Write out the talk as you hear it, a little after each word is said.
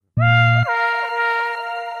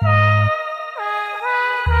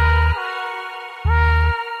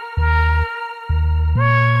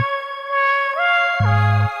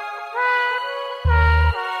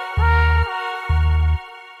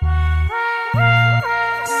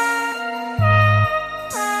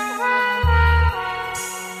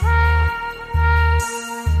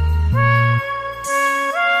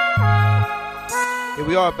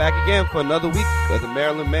are back again for another week of the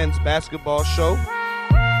Maryland Men's Basketball Show,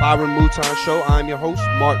 Byron Mouton Show. I'm your host,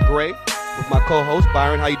 Mark Gray, with my co-host,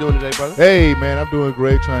 Byron. How you doing today, brother? Hey, man, I'm doing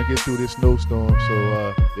great trying to get through this snowstorm.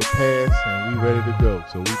 So it passed, and we ready to go.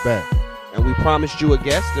 So we back. And we promised you a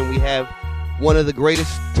guest, and we have one of the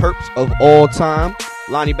greatest Terps of all time,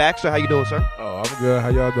 Lonnie Baxter. How you doing, sir? Oh, I'm good. How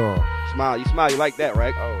y'all doing? Smile. You smile. You like that,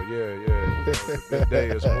 right? Oh, yeah. It's a good day.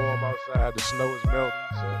 It's warm outside. The snow is melting.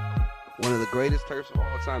 So. One of the greatest Terps of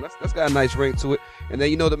all time. That's got a nice ring to it. And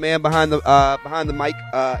then the man behind the mic,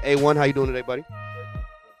 A1. How you doing today, buddy?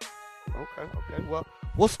 Okay. Well,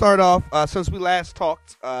 we'll start off. Since we last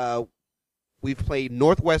talked, we've played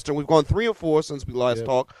Northwestern. We've gone 3-4 since we last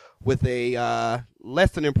talked with a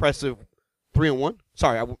less than impressive 3-1.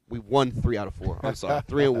 Sorry, we won 3 out of 4. I'm sorry,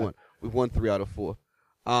 3-1. We've won 3 out of 4.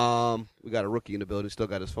 We got a rookie in the building. Still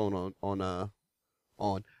got his phone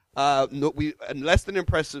on. We a less than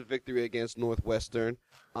impressive victory against Northwestern.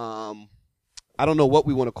 I don't know what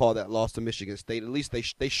we want to call that loss to Michigan State. At least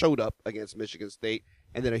they showed up against Michigan State,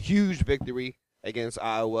 and then a huge victory against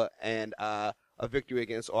Iowa and a victory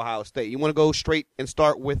against Ohio State. You want to go straight and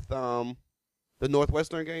start with the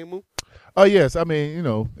Northwestern game, Moo? Oh, yes. I mean,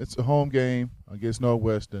 it's a home game against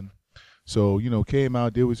Northwestern. So, came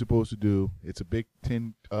out, did what we're supposed to do. It's a Big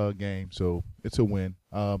Ten game, so it's a win.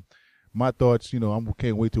 My thoughts, I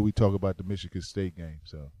can't wait till we talk about the Michigan State game.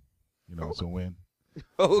 So, it's a win.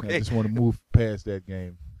 Okay. I just want to move past that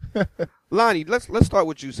game. Lonnie, let's start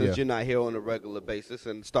with you since you're not here on a regular basis,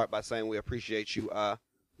 and start by saying we appreciate you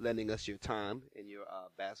lending us your time and your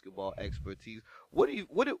basketball expertise. What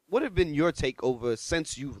have been your takeover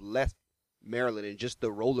since you've left Maryland and just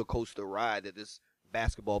the roller coaster ride that this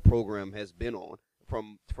basketball program has been on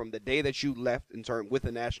from the day that you left in turn with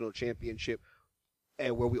the national championship,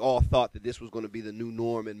 and where we all thought that this was going to be the new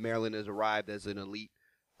norm, and Maryland has arrived as an elite,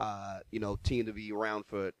 team to be around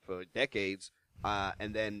for decades,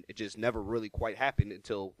 and then it just never really quite happened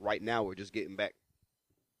until right now we're just getting back.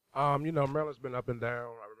 Maryland's been up and down.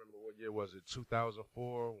 I remember what year was it,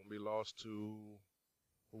 2004, when we lost to,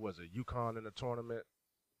 who was it, UConn in the tournament.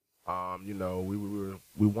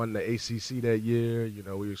 We won the ACC that year.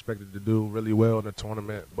 We were expected to do really well in the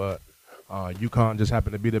tournament, but UConn just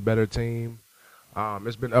happened to be the better team.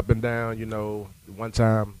 It's been up and down. One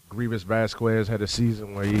time Grievous Vasquez had a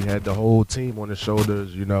season where he had the whole team on his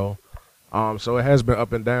shoulders. So it has been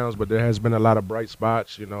up and downs, but there has been a lot of bright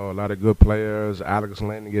spots. A lot of good players. Alex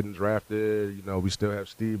Landon getting drafted. We still have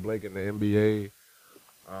Steve Blake in the NBA.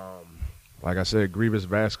 Like I said, Grievous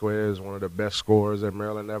Vasquez, one of the best scorers that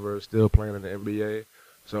Maryland ever, still playing in the NBA.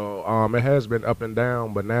 So it has been up and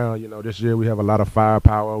down, but now, this year we have a lot of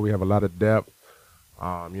firepower. We have a lot of depth.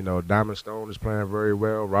 Diamond Stone is playing very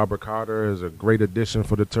well. Robert Carter is a great addition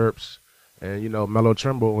for the Terps. And, Melo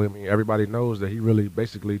Trimble, everybody knows that he really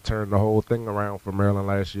basically turned the whole thing around for Maryland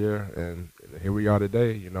last year. And here we are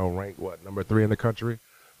today, ranked, number 3 in the country.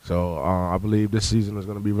 So I believe this season is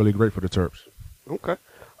going to be really great for the Terps. Okay.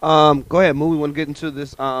 Go ahead, Moo. We want to get into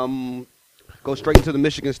this. Go straight into the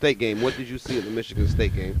Michigan State game. What did you see in the Michigan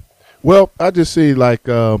State game? Well, I just see,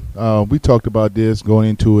 we talked about this going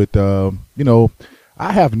into it.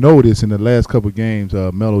 I have noticed in the last couple of games,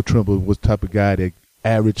 Melo Trimble was the type of guy that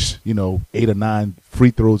averaged, 8 or 9 free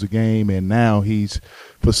throws a game, and now he's,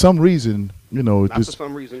 for some reason, Not for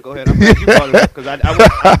some reason. Go ahead. I'm glad you brought it up because I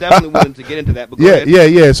definitely wanted to get into that. But go ahead.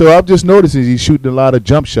 Yeah. So I've just noticed he's shooting a lot of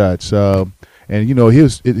jump shots, and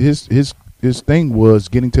his thing was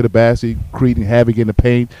getting to the basket, creating havoc in the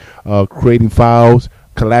paint, creating fouls,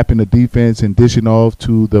 collapsing the defense, and dishing off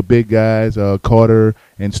to the big guys, Carter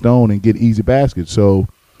and Stone, and get easy baskets. So,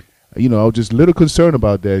 I was just a little concerned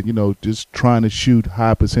about that, just trying to shoot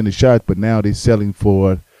high percentage shots, but now they're selling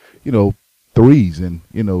for, threes and,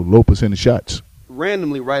 low percentage shots.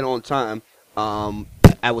 Randomly right on time,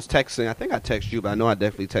 I was texting, I think I texted you, but I know I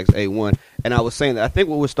definitely text A1, and I was saying that I think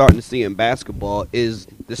what we're starting to see in basketball is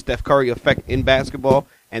the Steph Curry effect in basketball,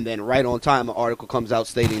 and then right on time an article comes out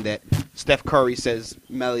stating that Steph Curry says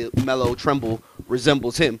Melo Trimble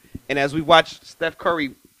resembles him. And as we watch Steph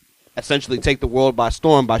Curry essentially take the world by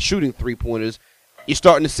storm by shooting three-pointers, you're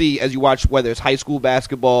starting to see, as you watch, whether it's high school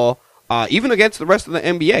basketball, even against the rest of the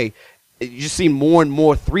NBA, you just see more and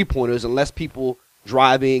more three-pointers and less people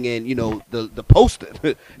driving, and the post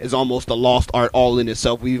is almost a lost art all in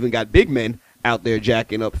itself. We even got big men out there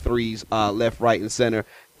jacking up threes left, right, and center.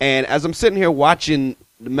 And as I'm sitting here watching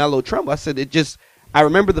the Melo Trimble, I said I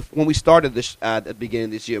remember when we started this at the beginning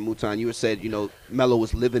of this year, Mouton, you had said Melo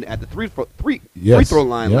was living at the free throw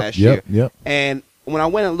line last year. And when I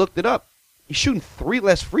went and looked it up, he's shooting 3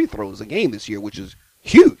 less free throws a game this year, which is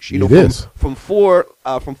huge. It is. From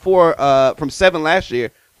 7 last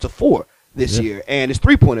year to 4 this year, and his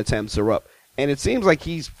 3-point attempts are up. And it seems like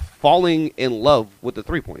he's falling in love with the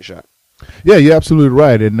 3-point shot. Yeah, you're absolutely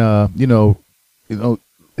right. And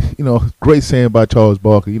great saying about Charles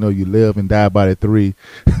Barkley. You live and die by the 3.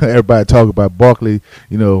 Everybody talk about Barkley.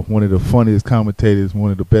 One of the funniest commentators,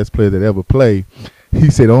 one of the best players that ever played. He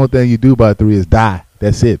said the only thing you do by 3 is die.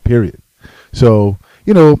 That's it. Period. So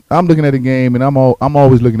I'm looking at the game, and I'm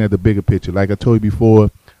always looking at the bigger picture. Like I told you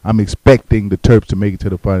before, I'm expecting the Terps to make it to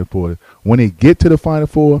the Final Four. When they get to the Final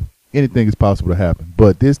Four, anything is possible to happen.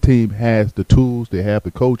 But this team has the tools, they have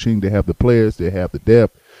the coaching, they have the players, they have the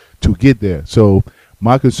depth to get there. So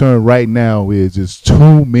my concern right now is just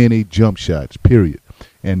too many jump shots, period,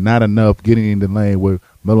 and not enough getting in the lane where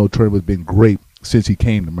Melo Turner has been great since he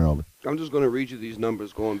came to Maryland. I'm just going to read you these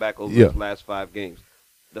numbers going back over his last 5 games.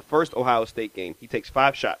 The first Ohio State game, he takes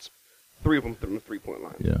 5 shots, 3 of them from the 3-point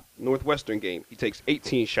line. Yeah. Northwestern game, he takes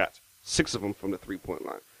 18 shots, 6 of them from the 3-point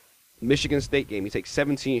line. Michigan State game, he takes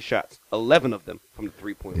 17 shots, 11 of them from the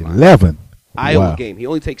 3-point line. 11? Iowa game, he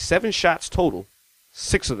only takes 7 shots total,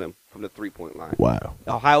 6 of them from the 3-point line. Wow.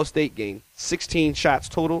 Ohio State game, 16 shots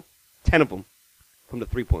total, 10 of them from the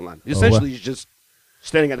 3-point line. Essentially, he's just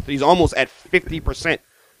standing at the 3. He's almost at 50%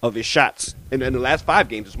 of his shots. And in the last 5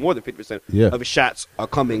 games, it's more than 50% of his shots are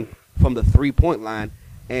coming from the 3-point line.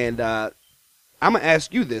 And I'm going to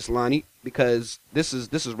ask you this, Lonnie, because this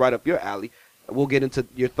is right up your alley. We'll get into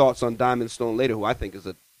your thoughts on Diamond Stone later, who I think is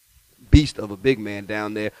a beast of a big man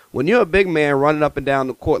down there. When you're a big man running up and down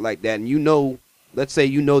the court like that, and let's say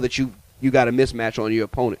that you got a mismatch on your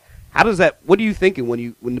opponent, how does that? What are you thinking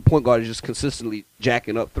when the point guard is just consistently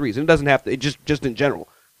jacking up threes? And it doesn't have to. It just in general,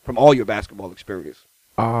 from all your basketball experience.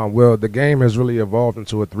 Well, the game has really evolved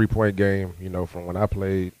into a 3-point game. From when I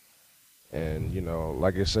played, and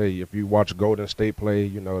like I say, if you watch Golden State play,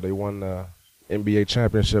 they won the NBA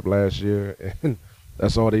championship last year, and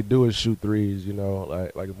that's all they do is shoot threes.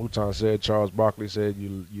 Like Mouton said, Charles Barkley said,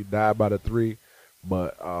 you die by the 3.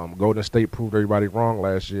 But Golden State proved everybody wrong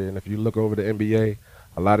last year. And if you look over the NBA,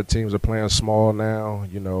 a lot of teams are playing small now.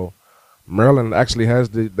 Maryland actually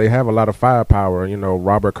they have a lot of firepower.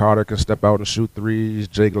 Robert Carter can step out and shoot threes.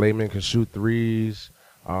 Jake Layman can shoot threes.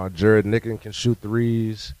 Jared Nicken can shoot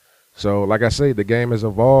threes. So, like I say, the game has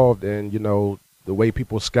evolved, and, the way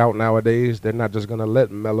people scout nowadays, they're not just going to let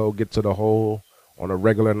Melo get to the hole on a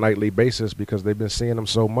regular nightly basis because they've been seeing him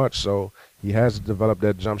so much. So he has developed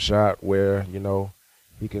that jump shot where,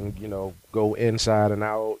 he can, go inside and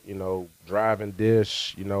out, drive and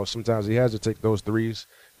dish. Sometimes he has to take those threes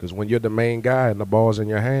because when you're the main guy and the ball's in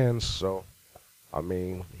your hands. So,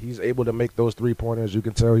 he's able to make those 3-pointers. You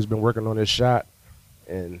can tell he's been working on his shot.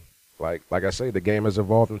 And like I say, the game has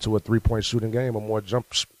evolved into a 3-point shooting game, a more jump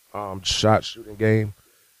shot shooting game,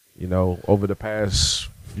 over the past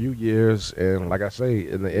few years. And like I say,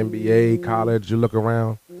 in the NBA, college, you look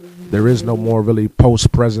around, there is no more really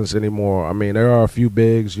post presence anymore. There are a few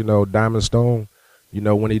bigs, Diamond Stone,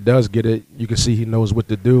 when he does get it, you can see he knows what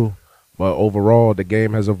to do. But overall, the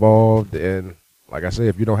game has evolved. And like I say,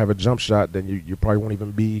 if you don't have a jump shot, then you probably won't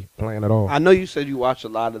even be playing at all. I know you said you watch a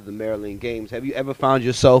lot of the Maryland games. Have you ever found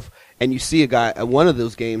yourself, and you see a guy at one of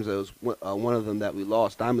those games, that was one of them that we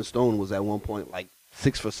lost, Diamond Stone was at one point like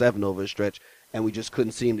 6 for 7 over a stretch, and we just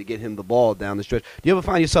couldn't seem to get him the ball down the stretch. Do you ever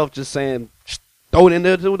find yourself just saying, throw it in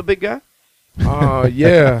there to the big guy?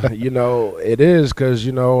 Yeah, it is because,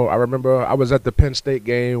 I remember I was at the Penn State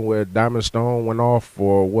game where Diamond Stone went off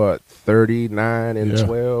for, 39 and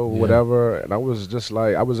 12, whatever. And I was just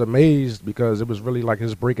like, I was amazed because it was really like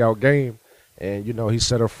his breakout game. And, he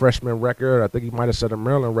set a freshman record. I think he might have set a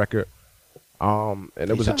Maryland record. And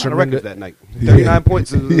it was a tremendous that night. 39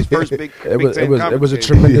 points in his first big it was a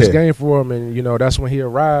tremendous game for him, and that's when he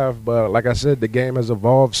arrived. But like I said, the game has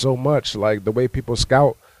evolved so much. Like the way people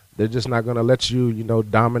scout, they're just not going to let you,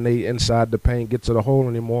 dominate inside the paint, get to the hole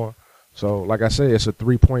anymore. So, like I say, it's a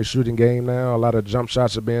 3-point shooting game now. A lot of jump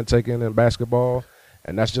shots are being taken in basketball,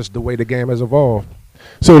 and that's just the way the game has evolved.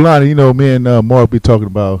 So, Lonnie, me and Mark be talking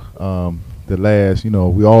about the last,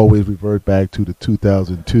 we always revert back to the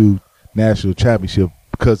 2002 national championship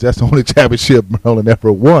because that's the only championship Maryland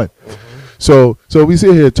ever won. Mm-hmm. So we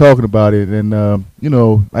sit here talking about it, and,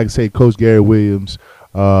 like I say, Coach Gary Williams,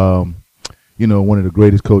 one of the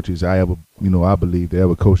greatest coaches I ever, I believe to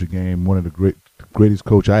ever coach a game, one of the greatest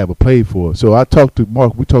coach I ever played for. So I talked to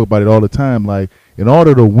Mark, we talk about it all the time, like in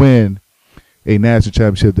order to win a national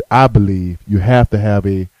championship, I believe you have to have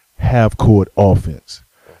a half-court offense.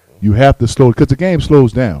 You have to slow, because the game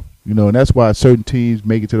slows down. You know, and that's why certain teams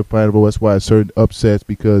make it to the Final Four. That's why certain upsets,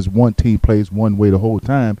 because one team plays one way the whole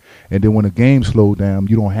time, and then when the game slows down,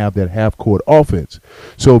 you don't have that half-court offense.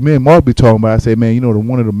 So me and Mark be talking about, I say, man, you know,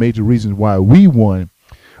 one of the major reasons why we won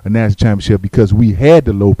a national championship, because we had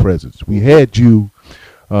the low presence. We had you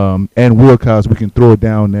and Wilcox. We can throw it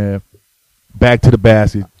down there, back to the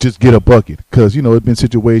basket, just get a bucket. Because, you know, it's been a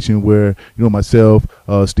situation where, you know, myself,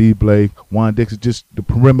 Steve Blake, Juan Dixon, just the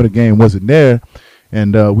perimeter game wasn't there.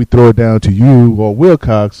 And we throw it down to you or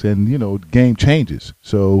Wilcox, and, you know, the game changes.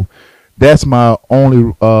 So that's my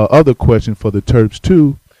only other question for the Terps,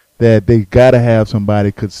 too, that they got to have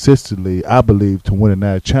somebody consistently, I believe, to win a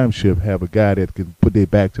national championship, have a guy that can put their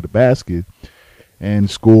back to the basket and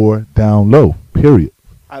score down low, period.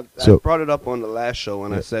 I brought it up on the last show,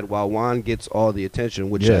 and I said while Juan gets all the attention,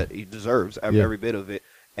 which he deserves, every bit of it,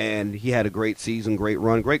 and he had a great season, great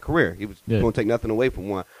run, great career. He was going to take nothing away from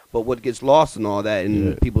Juan. But what gets lost in all that,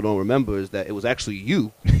 and people don't remember, is that it was actually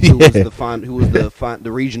you who was the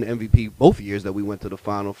region MVP both years that we went to the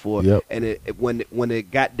Final Four. Yep. And when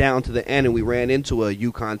it got down to the end, and we ran into a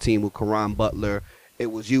UConn team with Karan Butler,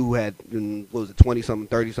 it was you who had, what was it, 20-something,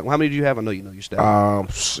 30-something? How many did you have? I know you know your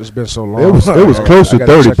stats. It's been so long. It was close to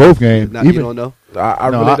 30 both games. You don't know? I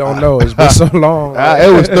really don't know. It's been so long.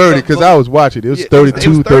 It was 30 because I was watching. It was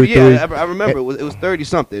 32, 33. Yeah, I remember. It was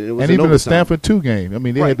 30-something. And even the Stanford 2 game. I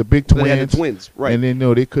mean, they had the big twins. They had the twins, right. And then, you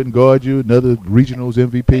know, they couldn't guard you. Another regionals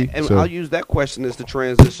MVP. And I'll use that question as the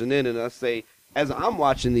transition in, and I say, as I'm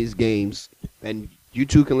watching these games, and you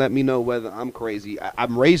two can let me know whether I'm crazy,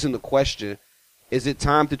 I'm raising the question, is it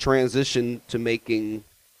time to transition to making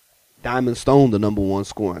Diamond Stone the number one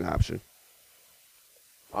scoring option?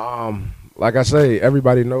 Like I say,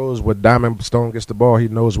 everybody knows when Diamond Stone gets the ball, he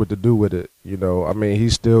knows what to do with it. You know, I mean,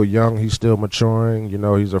 he's still young, he's still maturing. You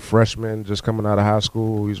know, he's a freshman just coming out of high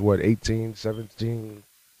school. He's 18, 17.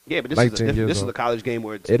 Yeah, but this is a college game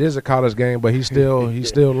where it is a college game, but he's still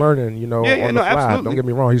learning. You know, on the fly. Absolutely. Don't get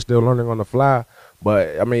me wrong, he's still learning on the fly.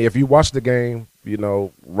 But I mean, if you watch the game, you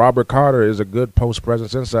know, Robert Carter is a good post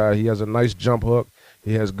presence inside. He has a nice jump hook.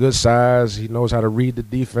 He has good size. He knows how to read the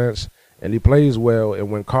defense, and he plays well.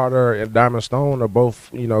 And when Carter and Diamond Stone are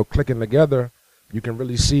both, you know, clicking together, you can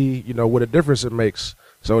really see, you know, what a difference it makes.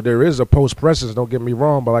 So there is a post presence. Don't get me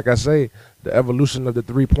wrong, but like I say, the evolution of the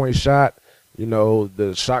 3-point shot. You know,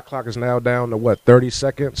 the shot clock is now down to, 30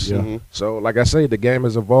 seconds? Yeah. Mm-hmm. So, like I say, the game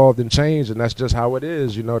has evolved and changed, and that's just how it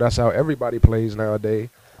is. You know, that's how everybody plays nowadays.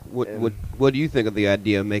 What do you think of the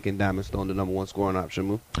idea of making Diamond Stone the number one scoring option,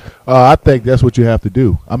 Moo? I think that's what you have to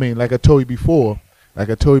do. I mean, like I told you before,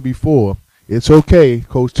 it's okay,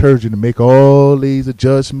 Coach Turgeon, to make all these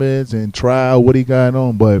adjustments and try what he got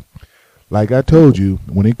on, but like I told you,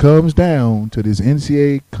 when it comes down to this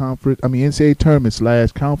NCAA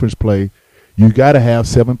tournament / conference play, you got to have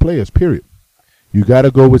 7 players, period. You got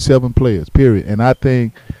to go with 7 players, period. And I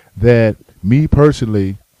think that me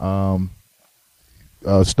personally, Stone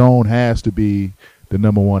has to be the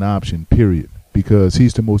number one option, period, because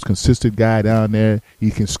he's the most consistent guy down there.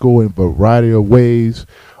 He can score in a variety of ways.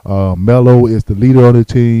 Melo is the leader of the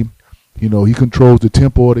team. You know, he controls the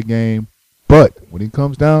tempo of the game. But when it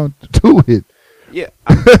comes down to it, yeah,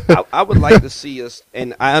 I would like to see us,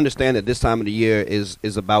 and I understand that this time of the year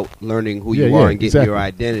is about learning who you are and getting your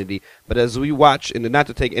identity. But as we watch, and not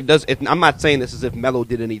to take I'm not saying this as if Melo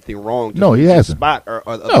did anything wrong. No, he hasn't. Spot or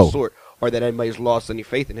of the sort, or that anybody's lost any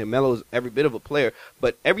faith in him. Melo is every bit of a player.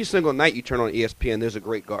 But every single night you turn on ESPN, there's a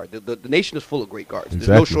great guard. The nation is full of great guards. Exactly.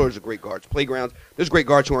 There's no shortage of great guards. Playgrounds, there's great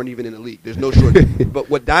guards who aren't even in the league. There's no shortage. But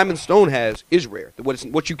what Diamond Stone has is rare.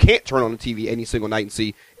 What you can't turn on the TV any single night and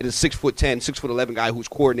see is a 6'10", 6'11" guy who's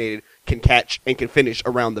coordinated, can catch, and can finish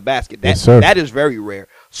around the basket. That is very rare.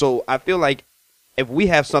 So I feel like if we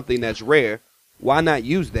have something that's rare, why not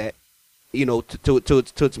use that? You know, to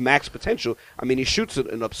its max potential. I mean, he shoots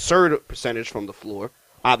an absurd percentage from the floor.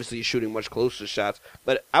 Obviously, he's shooting much closer shots.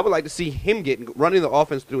 But I would like to see him running the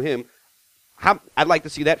offense through him. I'd like to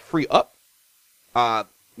see that free up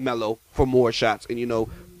Melo for more shots and, you know,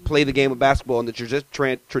 play the game of basketball in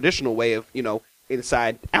the traditional way of, you know,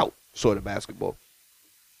 inside out sort of basketball.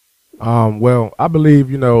 Well, I believe,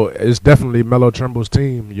 you know, it's definitely Melo Trimble's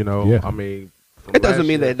team. You know, I mean. It doesn't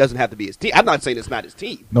mean that it doesn't have to be his team. I'm not saying it's not his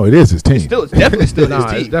team. No, it is his team. It's definitely still his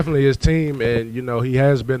team. It's definitely his team, and, you know, he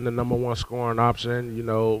has been the number one scoring option. You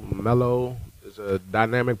know, Melo is a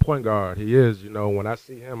dynamic point guard. He is. You know, when I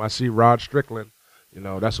see him, I see Rod Strickland. You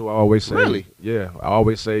know, that's what I always say. Really? Yeah, I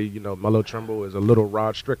always say, you know, Melo Trimble is a little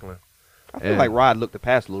Rod Strickland. I feel like Rod looked to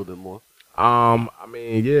pass a little bit more. I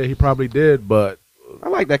mean, yeah, he probably did, but I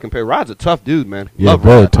like that compare. Rod's a tough dude, man. Yeah, love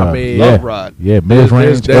very Rod. tough. I mean, love Rod. Yeah,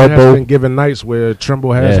 mid-range, there has elbow. been given nights where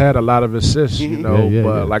Trimble has had a lot of assists, you know.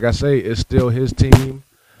 But like I say, it's still his team,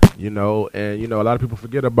 you know. And you know, a lot of people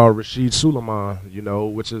forget about Rashid Suleiman, you know,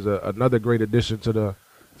 which is another great addition to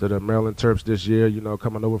the Maryland Terps this year. You know,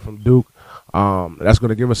 coming over from Duke, that's going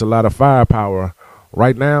to give us a lot of firepower.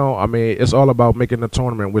 Right now, I mean, it's all about making the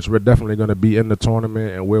tournament, which we're definitely going to be in the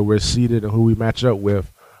tournament and where we're seated and who we match up with.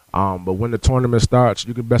 But when the tournament starts,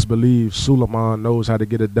 you can best believe Suleiman knows how to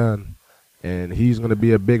get it done. And he's going to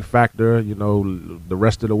be a big factor, you know, the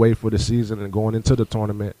rest of the way for the season and going into the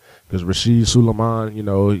tournament. Because Rashid Suleiman, you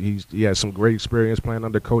know, he has some great experience playing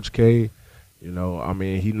under Coach K. You know, I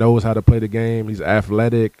mean, he knows how to play the game. He's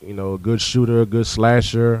athletic, you know, a good shooter, a good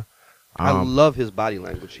slasher. I love his body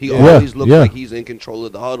language. He always looks like he's in control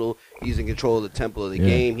of the huddle. He's in control of the tempo of the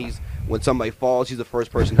game. When somebody falls, he's the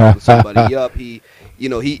first person to pick somebody up.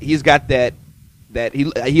 He's got that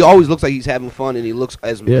he always looks like he's having fun, and he looks,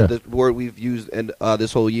 as the word we've used and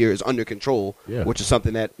this whole year is, under control, which is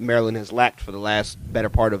something that Maryland has lacked for the last better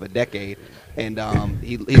part of a decade. And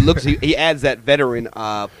he adds that veteran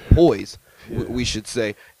poise, we should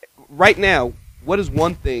say. Right now, what is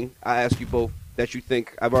one thing, I ask you both, that you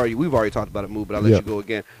think we've already talked about it, Move, but I'll let you go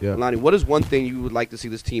again. Lonnie, what is one thing you would like to see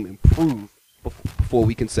this team improve before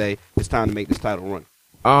we can say it's time to make this title run?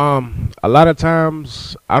 A lot of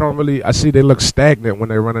times I see they look stagnant when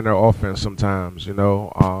they're running their offense sometimes, you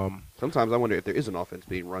know. Sometimes I wonder if there is an offense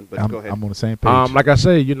being run, but go ahead. I'm on the same page. Like I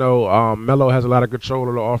say, you know, Melo has a lot of control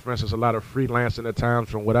of the offense. There's a lot of freelancing at times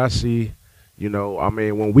from what I see. You know, I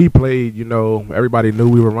mean, when we played, you know, everybody knew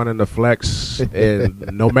we were running the flex, and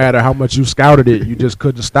no matter how much you scouted it, you just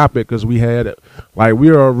couldn't stop it because we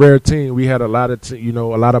were a rare team. We had a lot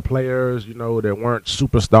of players, you know, that weren't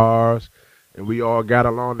superstars, and we all got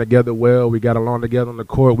along together well. We got along together on the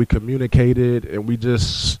court. We communicated, and we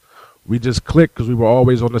just clicked because we were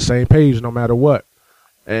always on the same page no matter what.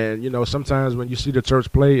 And, you know, sometimes when you see the Terps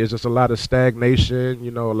play, it's just a lot of stagnation.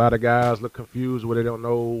 You know, a lot of guys look confused where they don't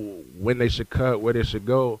know when they should cut, where they should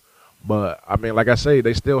go. But, I mean, like I say,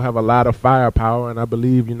 they still have a lot of firepower, and I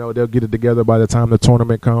believe, you know, they'll get it together by the time the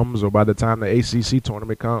tournament comes or by the time the ACC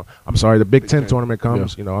tournament comes. I'm sorry, the Big Ten tournament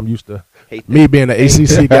comes. You know, I'm used to me being an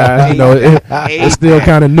ACC guy. You know, it's still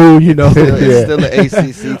kind of new, you know. It's still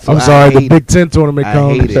the ACC. I'm sorry, the Big Ten tournament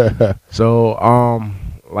comes. I hate it. So,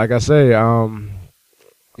 like I say,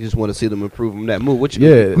 you just want to see them improve on that move.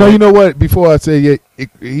 No, you know what? Before I say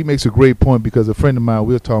he makes a great point, because a friend of mine,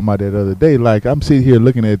 we were talking about that the other day. Like, I'm sitting here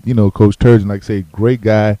looking at, you know, Coach Turgeon, like I say, great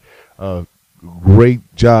guy, great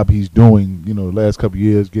job he's doing, you know, the last couple of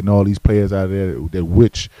years, getting all these players out of there that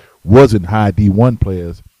which wasn't high D1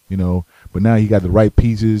 players, you know, but now he got the right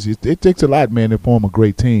pieces. It takes a lot, man, to form a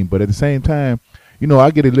great team. But at the same time, you know, I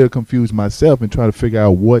get a little confused myself and try to figure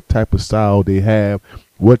out what type of style they have,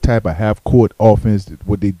 what type of half-court offense,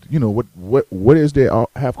 what is their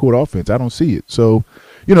half-court offense? I don't see it. So,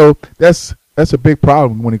 you know, that's a big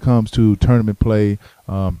problem when it comes to tournament play,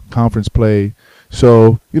 conference play.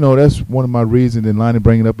 So, you know, that's one of my reasons, and Lonnie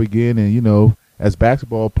bring it up again. And, you know, as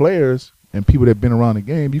basketball players and people that have been around the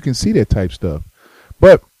game, you can see that type stuff.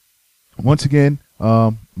 But once again,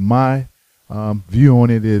 my view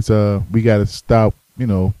on it is we got to stop, you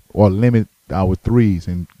know, or limit our threes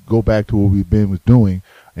and go back to what we've was doing,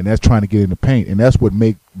 and that's trying to get in the paint. And that's what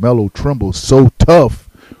make Melo Trimble so tough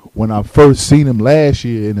when I first seen him last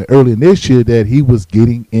year and early in this year, that he was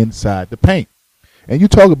getting inside the paint. And you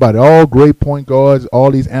talk about it, all great point guards,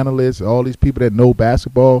 all these analysts, all these people that know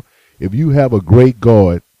basketball, if you have a great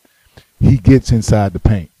guard, he gets inside the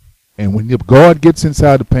paint. And when your guard gets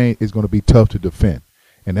inside the paint, it's going to be tough to defend.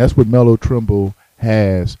 And that's what Melo Trimble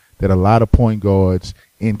has that a lot of point guards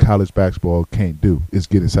in college basketball can't do, is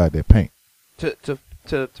get inside their paint.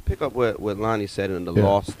 To pick up what Lonnie said in the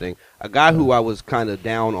loss thing, a guy who I was kind of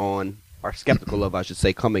down on, or skeptical of, I should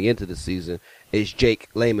say, coming into the season, is Jake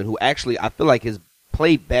Layman, who actually I feel like has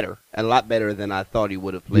played better, a lot better than I thought he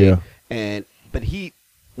would have played. But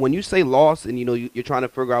when you say loss and, you know, you're trying to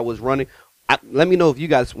figure out what's running, let me know if you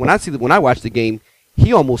guys, when I watch the game,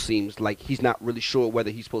 he almost seems like he's not really sure whether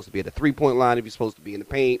he's supposed to be at the three-point line, if he's supposed to be in the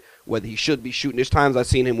paint, whether he should be shooting. There's times I've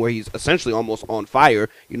seen him where he's essentially almost on fire,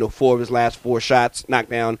 you know, 4 of his last 4 shots knocked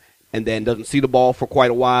down, and then doesn't see the ball for quite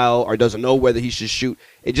a while or doesn't know whether he should shoot.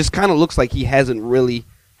 It just kind of looks like he hasn't really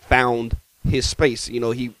found his space. You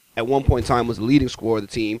know, he at one point in time was the leading scorer of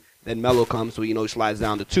the team. Then Melo comes, so, you know, he slides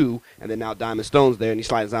down to 2, and then now Diamond Stone's there, and he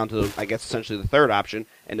slides down to, I guess, essentially the third option,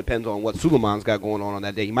 and depends on what Suleiman's got going on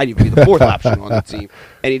that day. He might even be the 4th option on the team.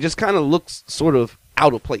 And he just kind of looks sort of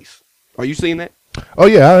out of place. Are you seeing that? Oh,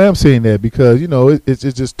 yeah, I am seeing that because, you know, it's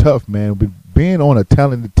just tough, man. being on a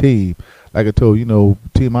talented team, like I told you,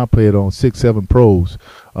 team I played on 6-7 pros.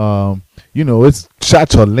 It's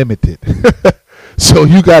shots are limited. So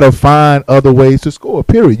you got to find other ways to score,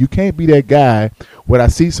 period. You can't be that guy. What I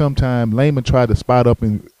see sometimes, Layman try to spot up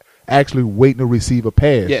and actually waiting to receive a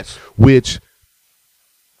pass. Yes. Which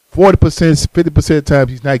 40%, 50% of the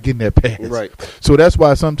times he's not getting that pass. Right. So that's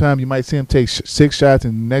why sometimes you might see him take 6 shots,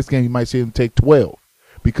 and the next game you might see him take 12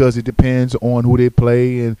 because it depends on who they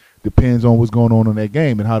play and depends on what's going on in that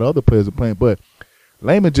game and how the other players are playing. But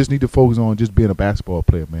Layman just need to focus on just being a basketball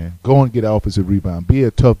player, man. Go and get an offensive rebound. Be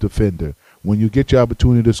a tough defender. When you get your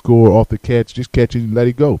opportunity to score off the catch, just catch it and let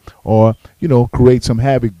it go. Or, create some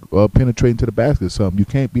havoc, penetrating to the basket or something. You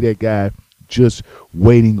can't be that guy just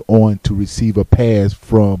waiting on to receive a pass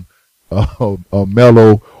from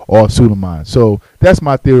Melo or Suleiman. So that's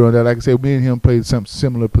my theory on that. Like I said, me and him played some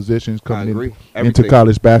similar positions coming into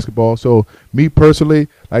college basketball. So me personally,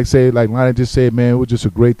 like Lonnie just said, man, it was just a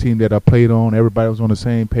great team that I played on. Everybody was on the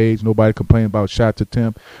same page. Nobody complained about shots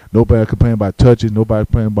attempt. Nobody complained about touches. Nobody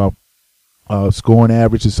complained about scoring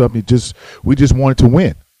average or something. We just wanted to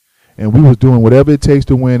win. And we was doing whatever it takes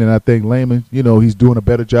to win. And I think Layman, he's doing a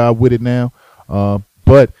better job with it now.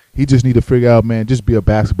 But he just need to figure out, man, just be a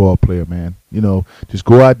basketball player, man. Just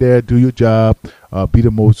go out there, do your job, be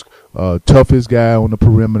the most toughest guy on the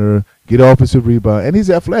perimeter, get offensive rebound. And he's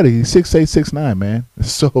athletic. He's 6'8", 6'9", man.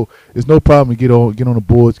 So there's no problem to get on the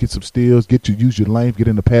boards, get some steals, use your length, get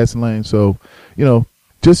in the passing lane. So,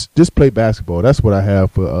 just play basketball. That's what I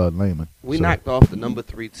have for Layman. We knocked off the number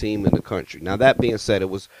 3 team in the country. Now, that being said, it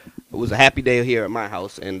was a happy day here at my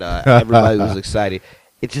house, and everybody was excited.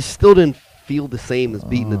 It just still didn't feel the same as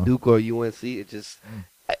beating the Duke or UNC. It just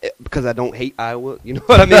because I don't hate Iowa, you know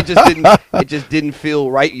what I mean? It just didn't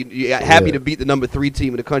feel right. You're happy to beat the number 3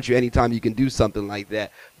 team in the country anytime you can do something like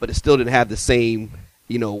that, but it still didn't have the same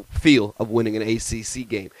feel of winning an ACC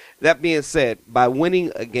game. That being said, by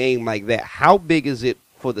winning a game like that, how big is it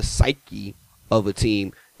for the psyche of a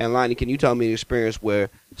team? And Lonnie, can you tell me an experience where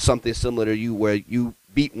something similar to you, where you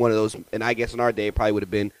beat one of those, and I guess in our day it probably would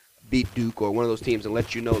have been beat Duke or one of those teams and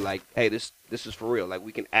let you know, like, hey, this is for real. Like,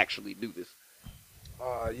 we can actually do this.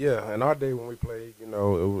 Yeah, in our day when we played, it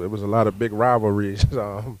was a lot of big rivalries.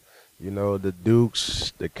 The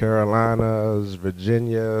Dukes, the Carolinas,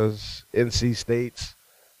 Virginias, NC States.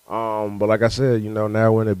 But like I said,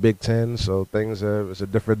 now we're in the Big Ten, so it's a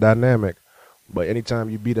different dynamic. But anytime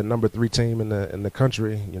you beat a number 3 team in the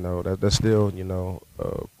country, that's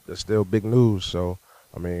still big news. So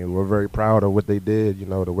I mean, we're very proud of what they did.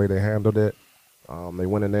 The way they handled it. They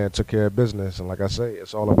went in there and took care of business. And like I say,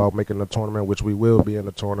 it's all about making the tournament, which we will be in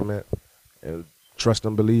the tournament. And trust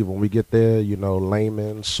and believe when we get there,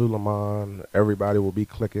 Layman, Suleiman, everybody will be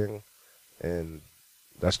clicking, and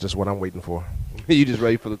that's just what I'm waiting for. You just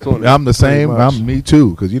ready for the tournament? I'm the same. Me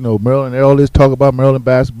too, because Maryland. All this talk about Maryland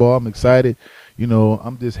basketball. I'm excited.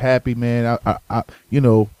 I'm just happy, man.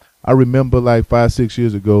 I remember like 5-6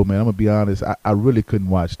 years ago, man. I'm gonna be honest. I really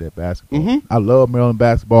couldn't watch that basketball. Mm-hmm. I love Maryland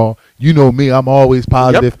basketball. You know me. I'm always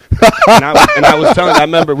positive. Yep. and I was telling you, I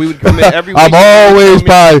remember we would come in every week. I'm always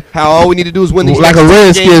positive. How all we need to do is win these like a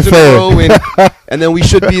Redskins fan. And then we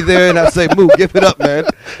should be there. And I say, "Move, give it up, man."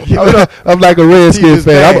 I'm like a Redskins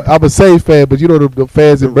fan. I'm a safe fan, but the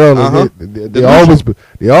fans in Maryland, they always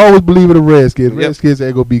believe in the Redskins. Yep. Redskins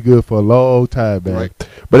ain't gonna be good for a long time, man. Right.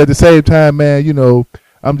 But at the same time, man,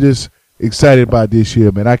 I'm just excited about this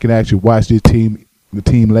year, man. I can actually watch this team. The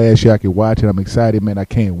team last year, I could watch it. I'm excited, man. I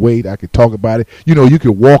can't wait. I could talk about it. You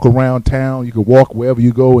could walk around town. You could walk wherever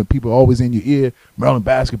you go, and people are always in your ear, Maryland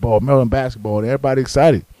basketball, and everybody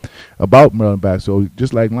excited about Maryland basketball. So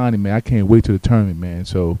just like Lonnie, man, I can't wait to the tournament, man.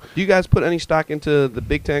 So do you guys put any stock into the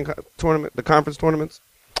Big Ten tournament, the conference tournaments?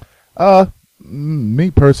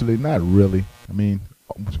 Me personally, not really. I mean,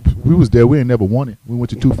 we was there. We ain't never won it. We went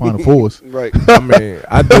to 2 Final Fours. Right. I mean,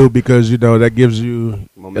 I do because, that gives you,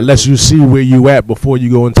 momentum. It lets you see where you at before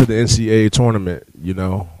you go into the NCAA tournament,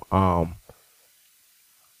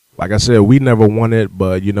 Like I said, we never won it,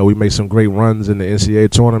 but, we made some great runs in the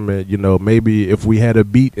NCAA tournament. Maybe if we had to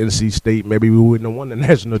beat NC State, maybe we wouldn't have won the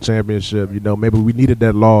national championship. Maybe we needed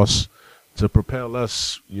that loss to propel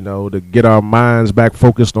us, to get our minds back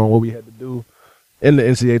focused on what we had to do in the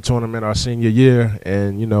NCAA tournament our senior year.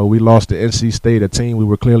 And, we lost to NC State, a team we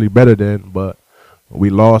were clearly better than, but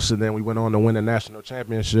we lost, and then we went on to win the national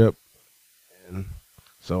championship. And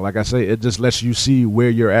so, like I say, it just lets you see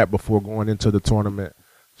where you're at before going into the tournament.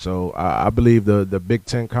 So I believe the Big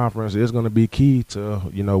Ten Conference is going to be key to,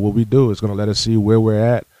 what we do. It's going to let us see where we're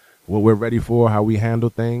at, what we're ready for, how we handle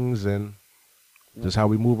things, and just how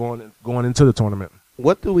we move on going into the tournament.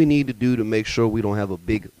 what do we need to do to make sure we don't have a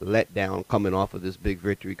big letdown coming off of this big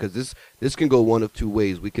victory? Because this can go one of two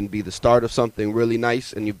ways. We can be the start of something really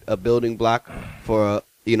nice and a building block for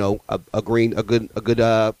a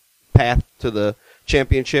good path to the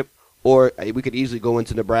championship, or we could easily go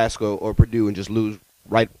into Nebraska or Purdue and just lose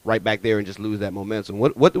right back there and just lose that momentum.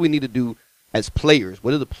 What do we need to do as players?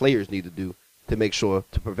 What do the players need to do to make sure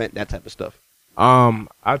to prevent that type of stuff?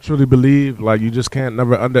 I truly believe you just can't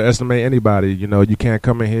never underestimate anybody. You can't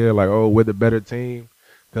come in here like, oh, we're the better team,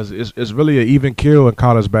 because it's really an even kill in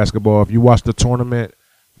college basketball. If you watch the tournament,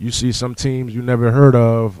 you see some teams you never heard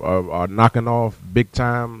of are knocking off big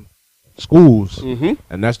time schools,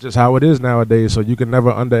 and that's just how it is nowadays. So you can never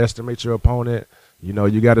underestimate your opponent.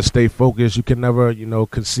 You got to stay focused. You can never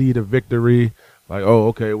concede a victory. Like, oh,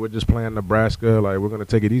 okay, we're just playing Nebraska. Like, we're gonna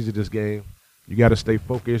take it easy this game. You got to stay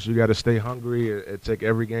focused. You got to stay hungry and take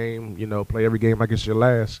every game, play every game like it's your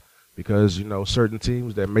last, because, certain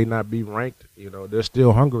teams that may not be ranked, they're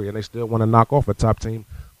still hungry and they still want to knock off a top team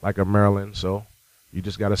like a Maryland. So you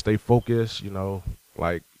just got to stay focused, you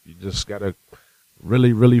just got to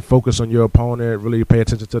really, really focus on your opponent, really pay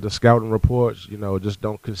attention to the scouting reports, just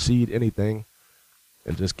don't concede anything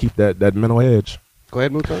and just keep that mental edge. Go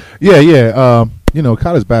ahead, Mouton. Yeah.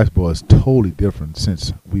 College basketball is totally different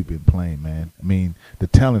since we've been playing, man. I mean, the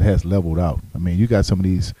talent has leveled out. I mean, you got some of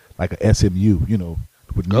these, like a SMU,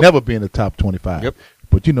 would never be in the top 25. Yep.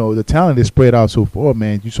 But, the talent is spread out so far,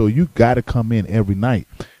 man. So you got to come in every night.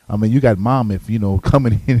 I mean, you got Monmouth,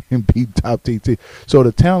 coming in and beat top TT. So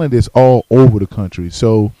the talent is all over the country.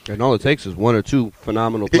 So and all it takes is one or two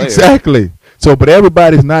phenomenal players. Exactly. So, but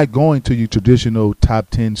everybody's not going to your traditional top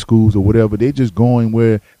 10 schools or whatever. They're just going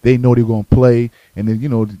where they know they're going to play, and then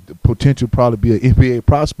the potential probably be an NBA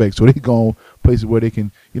prospect. So they go places where they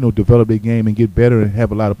can develop their game and get better and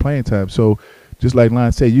have a lot of playing time. So, just like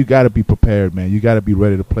Lonnie said, you got to be prepared, man. You got to be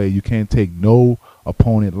ready to play. You can't take no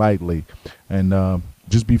opponent lightly, and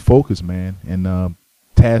just be focused, man. And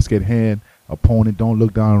task at hand, opponent, don't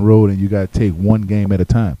look down the road, and you got to take one game at a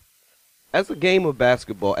time. As a game of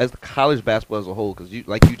basketball, as the college basketball as a whole, because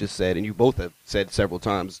like you just said, and you both have said several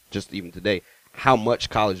times, just even today, how much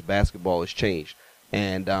college basketball has changed.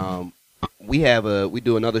 And we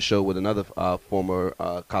do another show with another former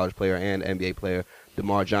college player and NBA player,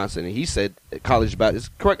 DeMar Johnson, and he said college basketball is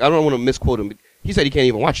correct. I don't want to misquote him. But he said he can't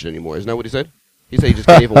even watch it anymore. Isn't that what he said? He said he just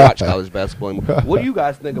can't even watch college basketball anymore. What do you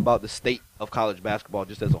guys think about the state of college basketball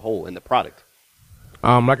just as a whole and the product?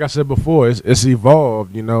 Like I said before, it's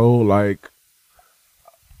evolved,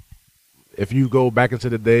 if you go back into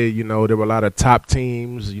the day, there were a lot of top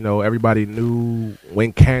teams, everybody knew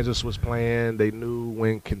when Kansas was playing, they knew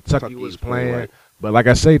when Kentucky was playing. Right. But like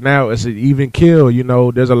I say, now it's an even kill,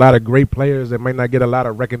 there's a lot of great players that might not get a lot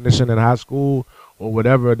of recognition in high school or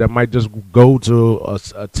whatever, that might just go to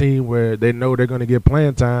a team where they know they're going to get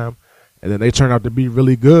playing time, and then they turn out to be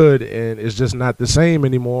really good, and it's just not the same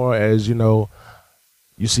anymore as,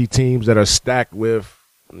 you see teams that are stacked with,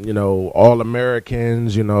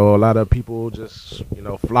 All-Americans, a lot of people just,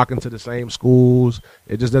 flocking to the same schools.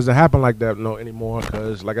 It just doesn't happen like that anymore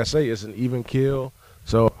because, like I say, it's an even kill.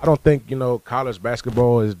 So I don't think, college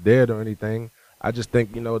basketball is dead or anything. I just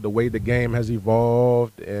think, the way the game has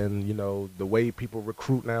evolved and, the way people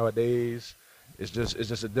recruit nowadays, it's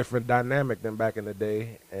just a different dynamic than back in the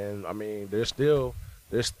day. And, I mean, there's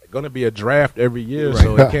going to be a draft every year, right.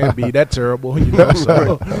 So it can't be that terrible,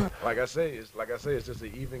 So, like I say, it's just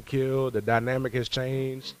an even kill. The dynamic has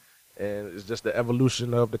changed, and it's just the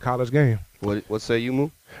evolution of the college game. What say you, Moo?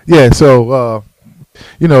 Yeah. So,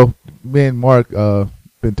 me and Mark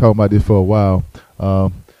been talking about this for a while.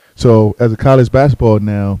 So, as a college basketball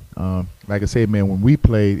now, like I said, man, when we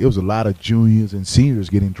played, it was a lot of juniors and seniors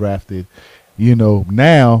getting drafted.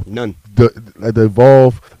 Now none. The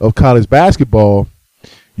evolve of college basketball.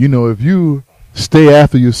 If you stay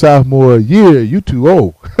after your sophomore year, you too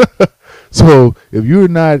old. So if you're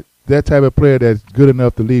not that type of player that's good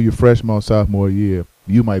enough to leave your freshman or sophomore year,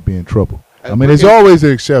 you might be in trouble. I mean, there's always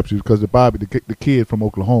an exception because the kid from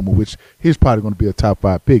Oklahoma, which he's probably going to be a top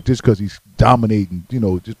 5 pick just because he's dominating,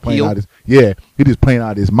 just playing out he's just playing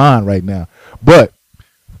out his mind right now. But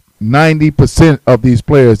 90% of these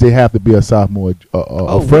players, they have to be a sophomore,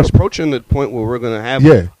 a freshman. We're approaching the point where we're going to have,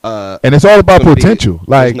 and it's all about potential.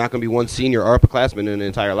 There's not going to be one senior or upperclassman in the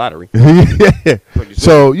entire lottery. Yeah.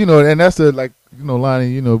 So and that's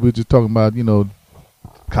Lonnie. We're just talking about,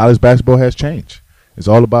 college basketball has changed. It's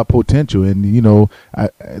all about potential, and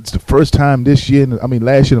it's the first time this year.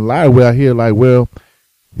 Last year in the lottery where I hear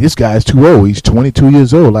this guy's too old. He's 22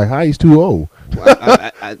 years old. Like, how he's too old?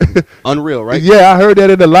 Unreal, right? Yeah, I heard that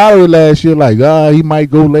in the lottery last year. Like, he might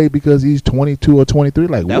go late because he's 22 or 23.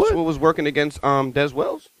 Like, That's what? what was working against Des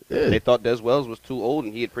Wells. Yeah. They thought Des Wells was too old,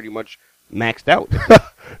 and he had pretty much maxed out.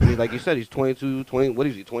 I mean, like you said, he's 22, 20. What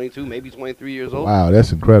is he? 22, maybe 23 years old. Wow,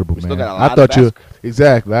 that's incredible, We man. still got a I lot thought of you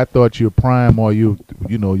exactly. I thought your prime or you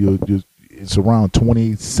it's around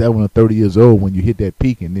 27 or 30 years old when you hit that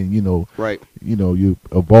peak, and then Right. you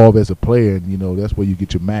evolve as a player, and that's where you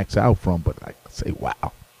get your max out from. But I say,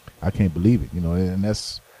 wow, I can't believe it. And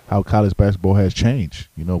that's how college basketball has changed.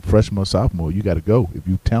 Freshman or sophomore, you got to go if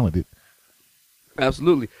you're talented.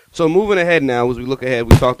 Absolutely. So moving ahead now, as we look ahead,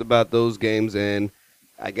 we talked about those games, and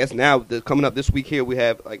I guess now coming up this week here, we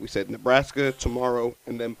have, like we said, Nebraska tomorrow,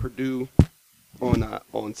 and then Purdue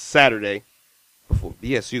on Saturday. Before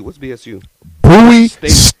BSU, what's BSU? Bowie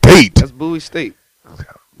State. That's Bowie State.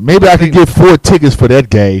 Maybe I could get 4 tickets for that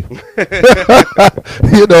game.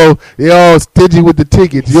 They all stingy with the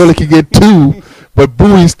tickets. You only can get 2. But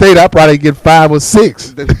Bowie State, I probably get 5 or 6.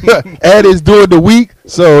 And it's during the week,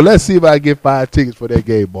 so let's see if I get 5 tickets for that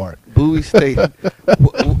game, Bart. Bowie State.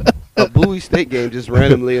 A Bowie State game just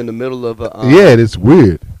randomly in the middle of a. Yeah, it's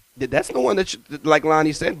weird. That's the one that, like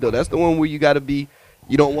Lonnie said, though. That's the one where you got to be.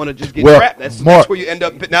 You don't want to just get Well, trapped. That's where you end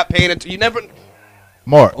up not paying it. You never.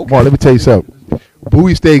 Mark, let me tell you something.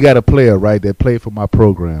 Bowie State got a player, right, that played for my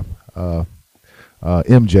program,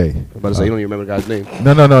 MJ. I'm about to say, you don't even remember the guy's name.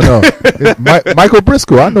 No. It's Michael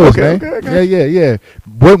Briscoe. I know his name. Okay. Yeah.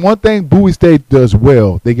 But one thing Bowie State does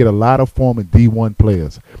well, they get a lot of former D1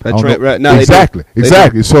 players. That's right. No, exactly.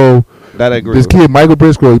 So that I agree this with. kid, Michael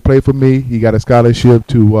Briscoe, he played for me. He got a scholarship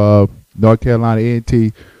to North Carolina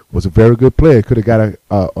A&T. Was a very good player. Could have got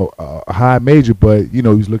a high major, but he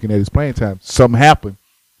was looking at his playing time. Something happened.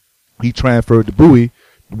 He transferred to Bowie,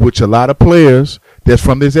 which a lot of players that's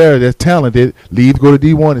from this area that's talented leave, go to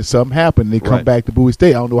D1, and something happened. And they come back to Bowie State.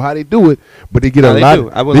 I don't know how they do it, but they get a lot.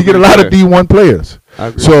 They get a lot of D1 players.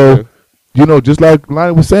 So just like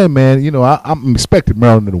Lonnie was saying, man, I'm expecting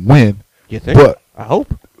Maryland to win. You think? But I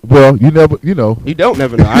hope. Well, you never. You don't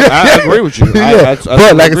never know. I agree with you. Yeah.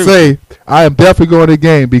 But like I say, I am definitely going to the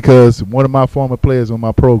game because one of my former players on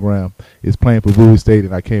my program is playing for Bowie State,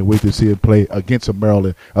 and I can't wait to see him play against a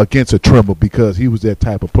Maryland, against a Trimble, because he was that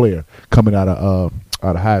type of player coming out of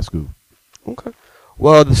high school. Okay.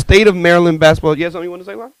 Well, the state of Maryland basketball. You have something you want to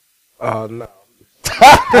say, Lon? No.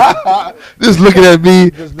 Just looking at me,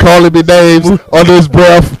 calling me names under his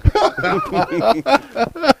breath.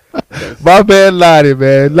 My man, Lonnie,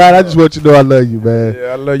 man. Lonnie, I just want you to know I love you, man. Yeah,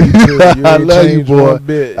 I love you too. I love you,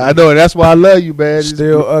 boy. I know, and that's why I love you, man.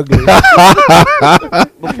 Still ugly.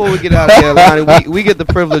 Before we get out of here, Lonnie, we get the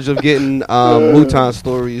privilege of getting Mouton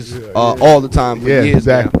stories all the time for years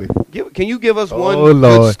exactly. now. Can you give us one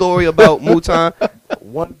good story about Mouton?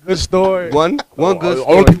 One good story. One good story.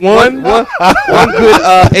 Only one? One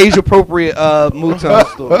good age-appropriate Mouton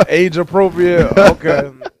story. Age-appropriate,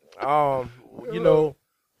 okay.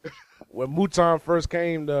 When Mouton first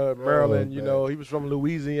came to Maryland, he was from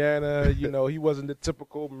Louisiana. He wasn't the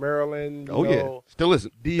typical Maryland. Still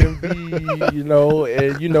isn't. DMV.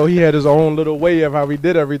 And he had his own little way of how he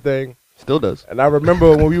did everything. Still does. And I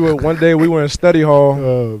remember when one day we were in study hall.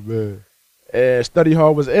 Oh man! And study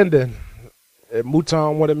hall was ending. And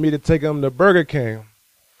Mouton wanted me to take him to Burger King.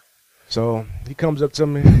 So he comes up to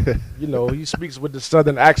me. He speaks with the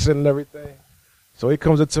southern accent and everything. So he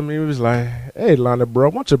comes up to me, he was like, "Hey, Lonnie, bro,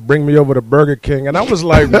 why don't you bring me over to Burger King?" And I was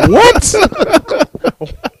like, "What?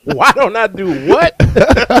 Why don't I do what?"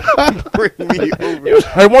 Bring me over. He was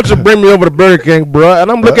like, "Why don't you bring me over to Burger King, bro?"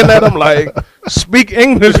 And I'm looking at him like, "Speak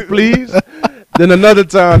English, please." Then another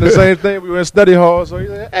time, the same thing, we were in study hall. So he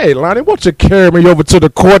said, "Hey, Lonnie, why don't you carry me over to the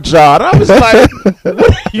courtyard?" I was like, "What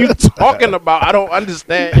are you talking about? I don't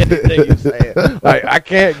understand anything you're saying. Like, I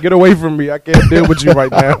can't get away from me. I can't deal with you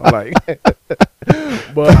right now." Like,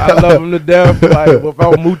 but I love him to death. Like,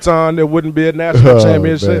 without Mouton, there wouldn't be a national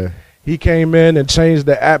championship. Man. He came in and changed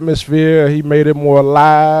the atmosphere. He made it more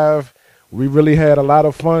alive. We really had a lot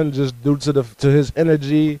of fun just due to his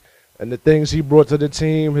energy. And the things he brought to the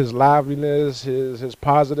team, his liveliness, his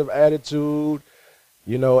positive attitude,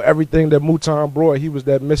 everything that Mouton brought, he was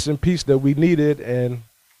that missing piece that we needed. And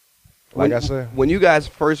like I said, when you guys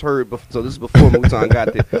first heard, so this is before Mouton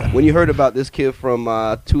got there, when you heard about this kid from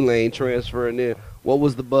Tulane transferring in, what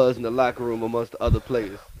was the buzz in the locker room amongst the other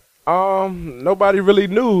players? Nobody really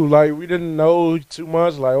knew. Like, we didn't know too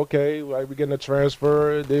much. Like, okay, like, we getting a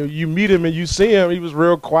transfer. Then you meet him and you see him. He was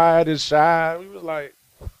real quiet and shy. We was like,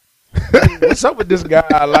 what's up with this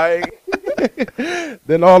guy? Like,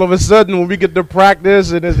 Then all of a sudden, when we get to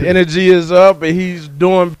practice and his energy is up and he's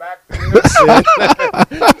doing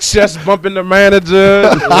backflips and chest bumping the manager.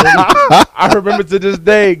 I remember to this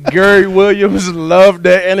day, Gary Williams loved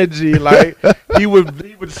that energy. Like he would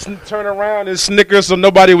turn around and snicker so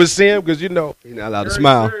nobody would see him because he's not allowed to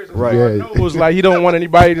smile. Right. It was like he don't want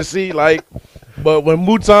anybody to see. Like, but when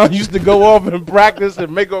Mouton used to go off and practice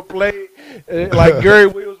and make a play, like Gary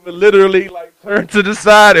Williams would literally like turn to the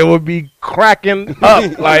side and would be cracking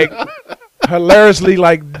up, like hilariously,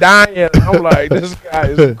 like dying. I'm like, this guy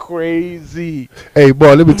is crazy. Hey,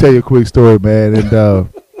 boy, let me tell you a quick story, man. And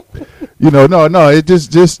it's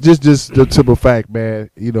just the simple fact, man.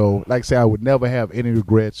 Like I say, I would never have any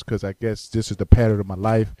regrets because I guess this is the pattern of my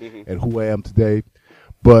life and who I am today.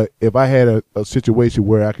 But if I had a situation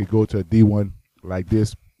where I could go to a D1 like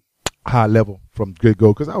this, high level from good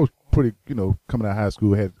go, because I was pretty, coming out of high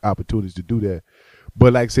school, had opportunities to do that.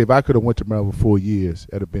 But like I say, if I could have went to Maryland for 4 years,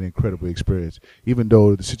 that'd have been an incredible experience. Even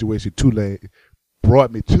though the situation Tulane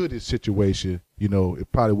brought me to this situation,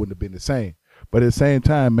 it probably wouldn't have been the same. But at the same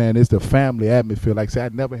time, man, it's the family atmosphere. Like I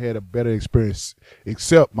said, I never had a better experience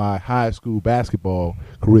except my high school basketball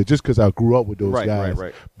career, just because I grew up with those guys.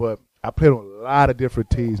 Right. But I played on a lot of different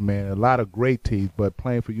teams, man, a lot of great teams. But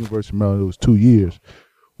playing for University of Maryland those 2 years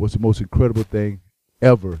was the most incredible thing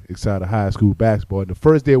ever inside of high school basketball. And the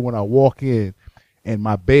first day when I walk in, and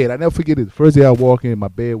my bed, I never forget it. The first day I walk in, my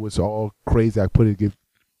bed was all crazy. I couldn't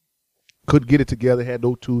get it together, had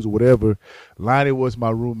no tools or whatever. Lonnie was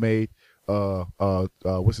my roommate.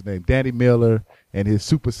 What's his name? Danny Miller and his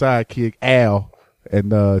super sidekick Al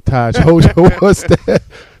and Taj Hojo was there.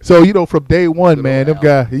 So from day one, man, them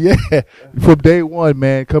guys, from day one,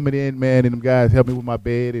 man, coming in, man, and them guys helped me with my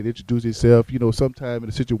bed and introduce themselves. Sometime in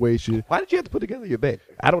a situation. Why did you have to put together your bed?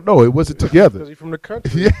 I don't know. It wasn't together. Because he's from the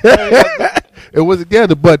country. It wasn't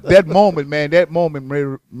together. But that moment, man,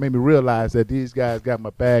 made me realize that these guys got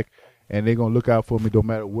my back and they're gonna look out for me no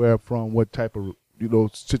matter where I'm from, what type of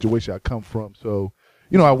situation I come from. So,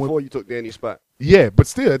 I went before you took Danny's spot. Yeah, but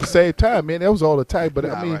still at the same time, man, that was all the time. But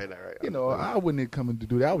I mean, right. I wouldn't come in to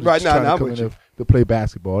do that. I was right, just trying to come in to play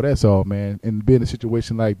basketball. That's all, man. And being in a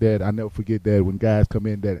situation like that, I never forget that when guys come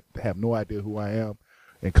in that have no idea who I am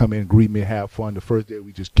and come in and greet me and have fun. The first day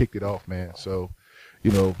we just kicked it off, man. So,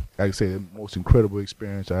 like I say, the most incredible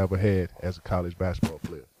experience I ever had as a college basketball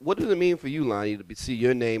player. What does it mean for you, Lonnie, to see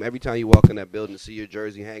your name every time you walk in that building, to see your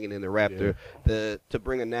jersey hanging in the Raptor, to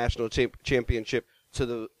bring a national championship to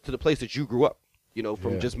the place that you grew up,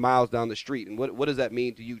 from just miles down the street? And what does that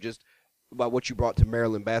mean to you just about what you brought to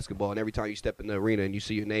Maryland basketball and every time you step in the arena and you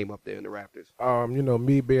see your name up there in the Raptors?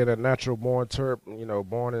 Me being a natural born Terp,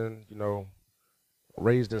 born in,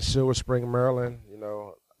 raised in Silver Spring, Maryland,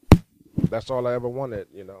 that's all I ever wanted,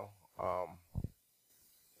 and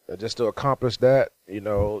just to accomplish that,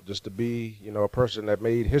 just to be, a person that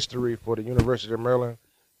made history for the University of Maryland,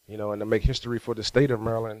 and to make history for the state of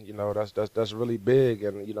Maryland, that's really big.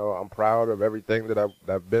 And, I'm proud of everything that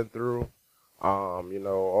I've been through,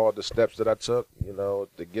 all the steps that I took,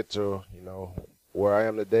 to get to, where I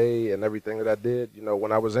am today and everything that I did,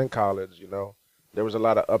 when I was in college, there was a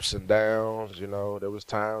lot of ups and downs, there was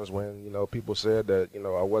times when, people said that,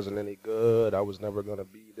 I wasn't any good, I was never going to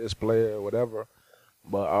be this player or whatever.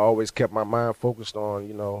 But I always kept my mind focused on,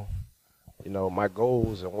 my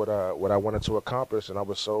goals and what I wanted to accomplish. And I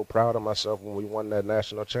was so proud of myself when we won that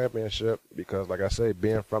national championship because, like I say,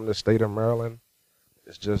 being from the state of Maryland,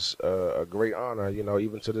 it's just a great honor.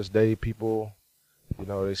 Even to this day, people,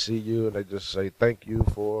 they see you and they just say thank you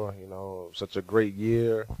for, such a great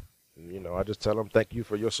year. And, I just tell them thank you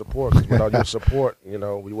for your support. 'Cause without your support, we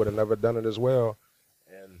would have never done it as well.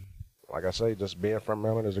 And like I say, just being from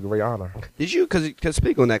Maryland is a great honor. Did you, because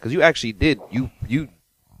speak on that, because you actually did, you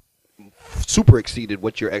super exceeded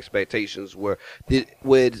what your expectations were.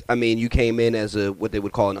 You came in as what they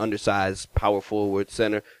would call an undersized power forward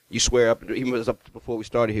center. You swear up, even up before we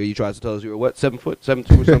started here, you tried to tell us you were what, 7 foot,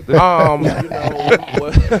 7'2" or something?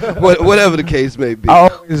 Whatever the case may be. I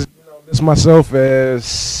always, list myself as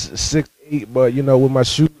 6'8", but with my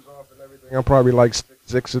shoes off and everything, I'm probably like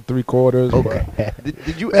 6 3/4. Okay.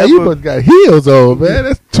 Did you hey, ever? You must got heels on, man.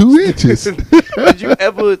 That's 2 inches. Did you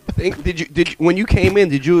ever think? Did you when you came in?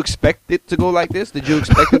 Did you expect it to go like this? Did you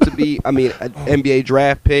expect it to be? An NBA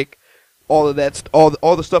draft pick, all of that, all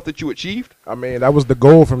the stuff that you achieved. That was the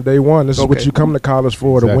goal from day one. This is what you come to college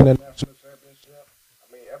for, to win a national championship.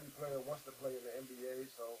 Every player wants to play in the NBA,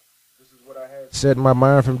 so this is what I had set in my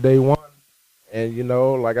mind from day one. And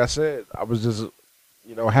like I said, I was just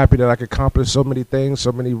happy that I could accomplish so many things,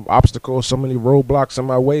 so many obstacles, so many roadblocks in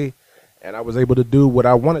my way, and I was able to do what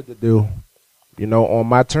I wanted to do. on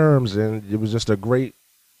my terms, and it was just a great,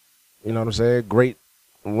 great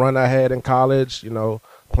run I had in college,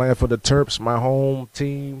 playing for the Terps, my home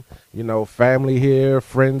team, family here,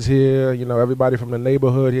 friends here, everybody from the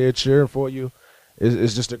neighborhood here cheering for you.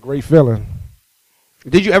 It's just a great feeling.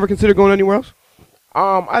 Did you ever consider going anywhere else?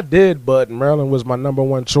 I did, but Maryland was my number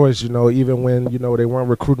one choice, even when, they weren't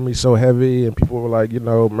recruiting me so heavy and people were like,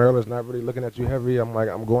 Maryland's not really looking at you heavy. I'm like,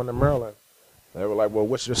 I'm going to Maryland. They were like, well,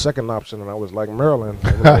 what's your second option? And I was like, Maryland.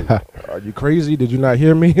 They were like, are you crazy? Did you not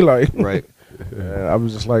hear me? Like, right. I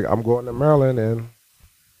was just like, I'm going to Maryland, and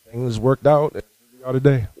things worked out. And here we are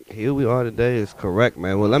today. Here we are today is correct,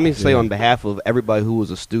 man. Well, let me say on behalf of everybody who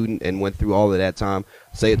was a student and went through all of that time,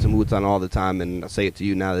 say it to Mouton all the time, and I say it to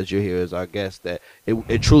you now that you're here as our guest, that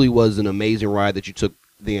it truly was an amazing ride that you took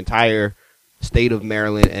the entire state of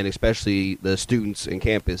Maryland and especially the students in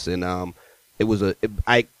campus. And it was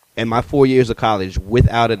in my 4 years of college,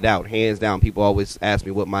 without a doubt, hands down, people always ask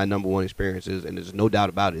me what my number one experience is, and there's no doubt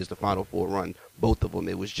about it, is the Final Four run, both of them.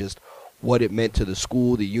 It was just what it meant to the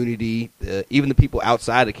school, the unity, even the people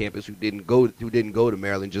outside the campus who didn't go to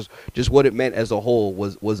Maryland, just what it meant as a whole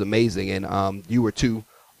was amazing. And you were two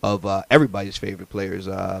of everybody's favorite players.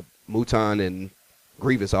 Mouton and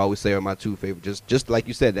Grievous, I always say, are my two favorite. Just like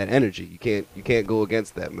you said, that energy, you can't go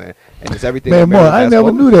against that, man. And it's everything. Man, Mark, I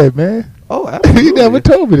never knew that, man. Oh, absolutely. You never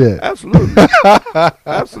told me that. Absolutely,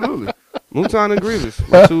 absolutely. Mouton and Grievous,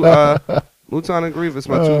 my two. Mouton and Grievous,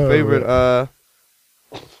 my two favorite.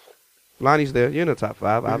 Lonnie's there. You're in the top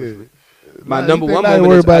five, obviously. My number one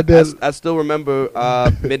moment is I still remember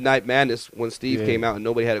Midnight Madness when Steve came out and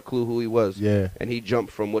nobody had a clue who he was. Yeah. And he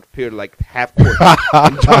jumped from what appeared like half court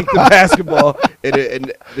and dunked the basketball.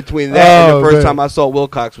 And between that and the first time I saw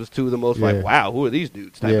Wilcox was two of the most like, wow, who are these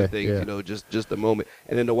dudes type of things, just a moment.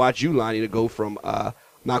 And then to watch you, Lonnie, to go from, not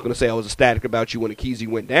going to say I was ecstatic about you when Akizzi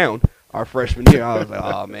went down our freshman year. I was like,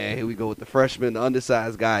 oh, man, here we go with the freshman, the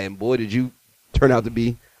undersized guy. And, boy, did you turn out to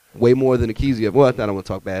be way more than Akizzi. Well, I don't want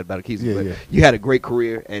to talk bad about Akizzi, but you had a great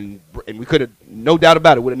career, and we could have, no doubt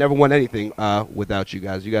about it, would have never won anything without you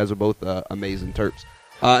guys. You guys are both amazing Terps.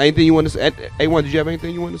 Anything you want to say? A1, did you have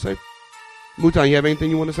anything you want to say? Mouton, you have anything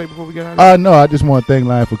you want to say before we get out of here? No, I just want to thank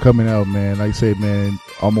Lion for coming out, man. Like I say, man,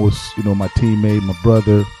 almost, my teammate, my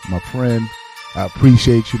brother, my friend. I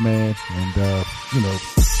appreciate you, man, and,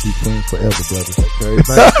 be friends forever, brother. Okay,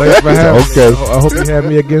 thanks for having me. I hope you have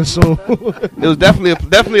me again soon. It was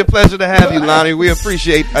definitely a pleasure to have you, Lonnie. We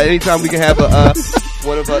appreciate anytime we can have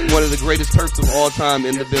one of the greatest Terps of all time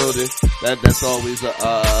in the building. That's always a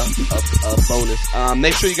bonus.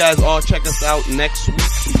 Make sure you guys all check us out next week.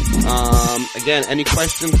 Again, any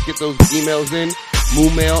questions, get those emails in.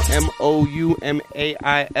 Moomail,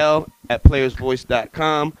 MOUMAIL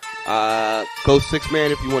 @playersvoice.com. Go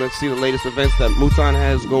 6-man if you want to see the latest events that Mouton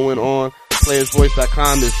has going on.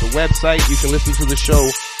 Playersvoice.com is the website. You can listen to the show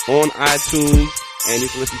on iTunes, and you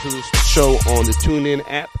can listen to the show on the TuneIn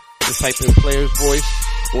app. Just type in Players Voice.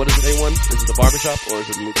 What is it, A1? Is it the Barbershop or is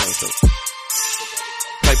it the Mouton Show?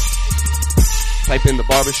 Type in the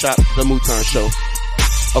Barbershop, the Mouton Show.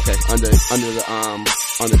 Okay, under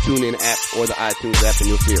the TuneIn app or the iTunes app, and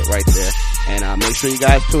you'll see it right there. And make sure you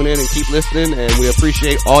guys tune in and keep listening, and we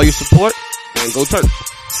appreciate all your support, and go Terps.